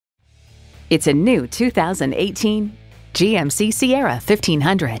It's a new 2018 GMC Sierra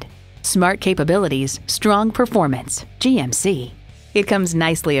 1500. Smart capabilities, strong performance, GMC. It comes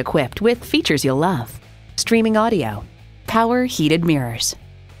nicely equipped with features you'll love. Streaming audio, power heated mirrors,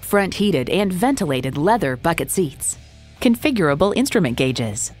 front heated and ventilated leather bucket seats, configurable instrument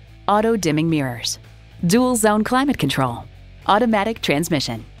gauges, auto dimming mirrors, dual zone climate control, automatic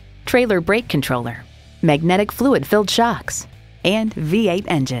transmission, trailer brake controller, magnetic fluid filled shocks, and V8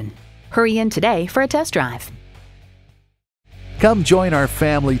 engine. Hurry in today for a test drive. Come join our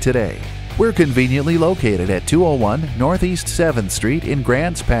family today. We're conveniently located at 201 Northeast 7th Street in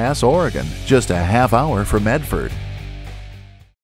Grants Pass, Oregon, just a half hour from Medford.